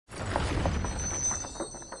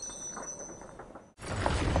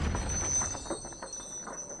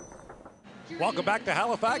Welcome back to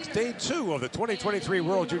Halifax. Day 2 of the 2023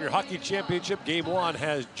 World Junior Hockey Championship. Game 1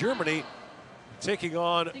 has Germany taking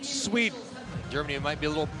on Sweden. Germany might be a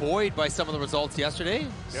little buoyed by some of the results yesterday.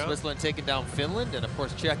 Yeah. Switzerland taking down Finland, and of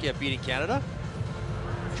course Czechia beating Canada.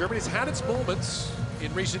 Germany's had its moments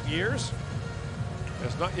in recent years.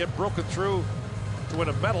 Has not yet broken through to win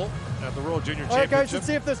a medal at the World Junior All right, Championship. guys, let's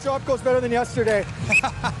see if this drop goes better than yesterday.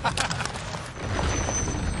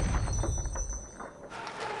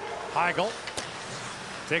 Heigl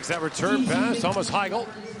takes that return pass. Thomas Heigl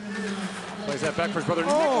plays that back for his brother.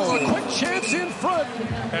 Nicholas, a quick chance in front.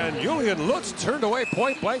 And Julian Lutz turned away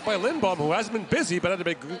point blank by Lindbaum, who hasn't been busy, but had to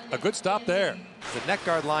make a good stop there. The net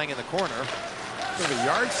guard lying in the corner. Bit of a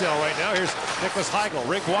yard sale right now. Here's Nicholas Heigl.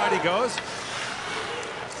 Rink wide he goes.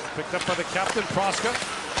 Picked up by the captain, Proska.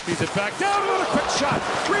 Feeds it back down. Another quick shot.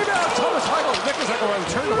 Rebound. Thomas Heigl. Nicholas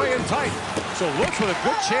Heigl turned away in tight. So Lutz with a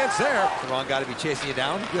good chance there. The wrong guy to be chasing you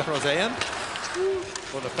down. Yeah. Roseanne.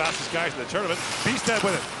 One of the fastest guys in the tournament. Beasthead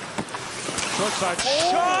with it. Short side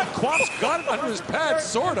shot. Quap's got it under his pad,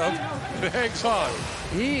 sort of. It hangs on.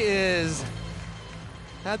 He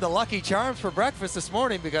had the lucky charms for breakfast this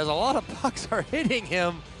morning because a lot of pucks are hitting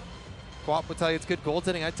him. Quap would tell you it's good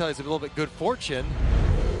goaltending. I'd tell you it's a little bit good fortune.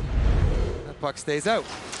 That puck stays out.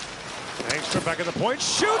 Engstrom back at the point.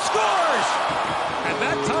 Shoot, scores! And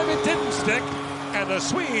that time it didn't stick. And the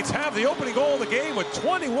Swedes have the opening goal of the game with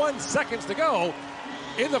 21 seconds to go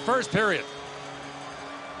in the first period.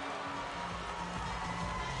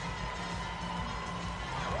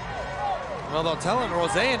 Well, they'll tell him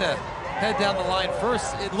Roseanne to head down the line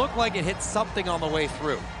first. It looked like it hit something on the way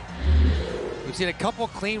through. We've seen a couple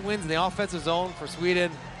clean wins in the offensive zone for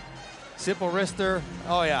Sweden. Simple wrister.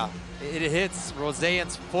 Oh yeah, it hits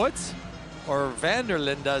Roseanne's foot, or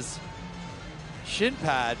Vanderlinda's shin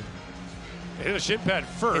pad. It hit a shin pad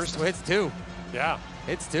first. Hits two. Yeah.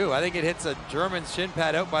 Hits two. I think it hits a German shin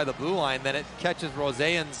pad out by the blue line. Then it catches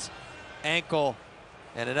Roseanne's ankle,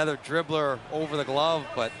 and another dribbler over the glove,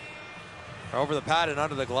 but over the pad and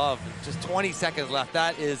under the glove. Just 20 seconds left.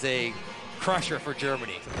 That is a crusher for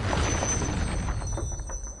Germany.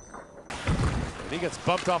 And he gets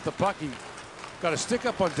bumped off the puck. He got a stick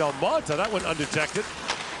up on Del Monte. That went undetected.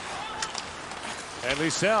 And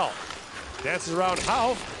Liesel dances around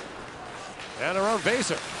Howe and around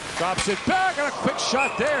Vaser. Drops it back, and a quick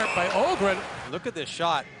shot there by Ogren. Look at this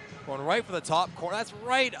shot. Going right for the top corner. That's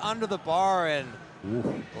right under the bar, and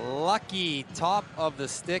lucky top of the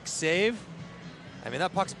stick save. I mean,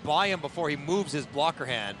 that puck's by him before he moves his blocker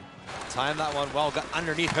hand. Timed that one well, got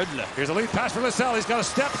underneath Hudler. Here's a lead pass for Liesel. He's got a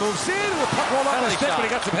step, moves in, and the puck rolled off the stick, but he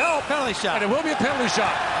got some help. Penalty shot. And it will be a penalty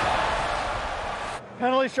shot.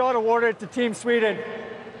 Penalty shot awarded to Team Sweden.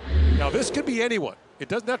 Now, this could be anyone. It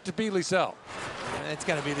doesn't have to be Liesel. It's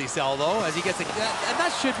going to be Liesel, though, as he gets a... And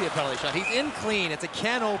that should be a penalty shot. He's in clean. It's a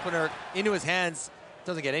can opener into his hands.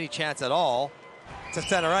 Doesn't get any chance at all to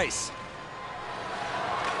center ice.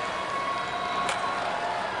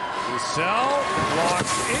 Liesel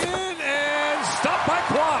walks in and stopped by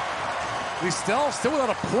Quap. Liesel still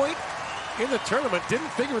without a point in the tournament. Didn't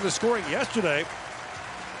figure in the scoring yesterday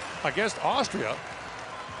against Austria.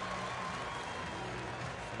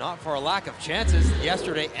 Not for a lack of chances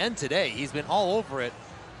yesterday and today. He's been all over it.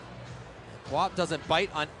 Quap doesn't bite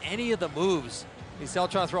on any of the moves. Liesel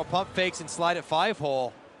trying to throw pump fakes and slide at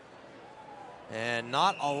 5-hole. And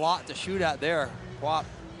not a lot to shoot at there. Quap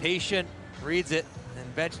patient, reads it,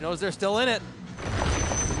 and bench knows they're still in it.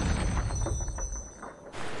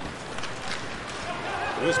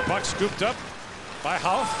 This puck scooped up by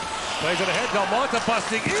Howe. Plays it ahead. Del Monte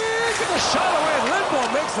busting in. Get the shot away. And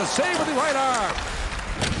Lindbaum makes the save with the right arm.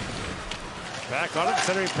 Back on it.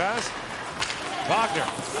 Centering pass. Wagner.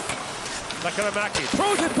 Karamaki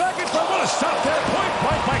throws it back in front. What a stop there. Point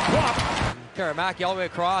blank by Quap. Karamaki all the way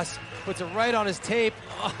across. Puts it right on his tape.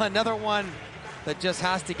 Another one that just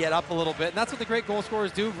has to get up a little bit. And that's what the great goal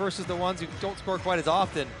scorers do versus the ones who don't score quite as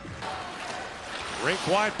often. Rink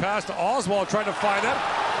wide pass to Oswald, trying to find that.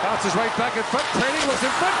 Bounces right back in front. Training looks in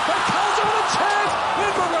front. But Calzer with a chance.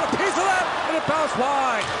 Lindbaum got a piece of that, and it bounced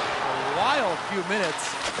wide. A wild few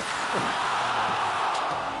minutes.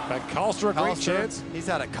 Van Calster, a great chance. He's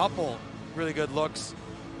had a couple really good looks.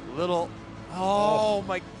 My,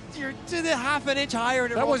 you're to the half an inch higher.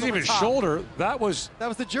 And it that wasn't even top. Shoulder. That was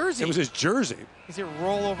the jersey. It was his jersey. He's here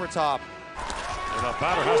roll over top. And now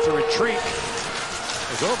Batter has to retreat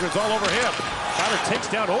as Ogren's all over him. Batter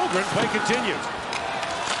takes down Ogren. Play continues.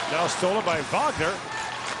 Now stolen by Wagner.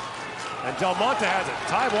 And Del Monte has it.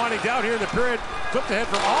 Time winding down here in the period. Flipped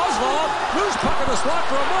ahead for Oswald. Loose puck in the slot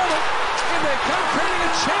for a moment. And they come creating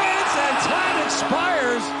a chance, and time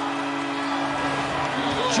expires.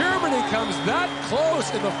 Germany comes that close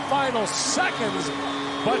in the final seconds,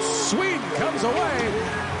 but Sweden comes away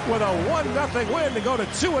with a 1-0 win to go to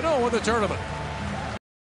 2-0 in the tournament.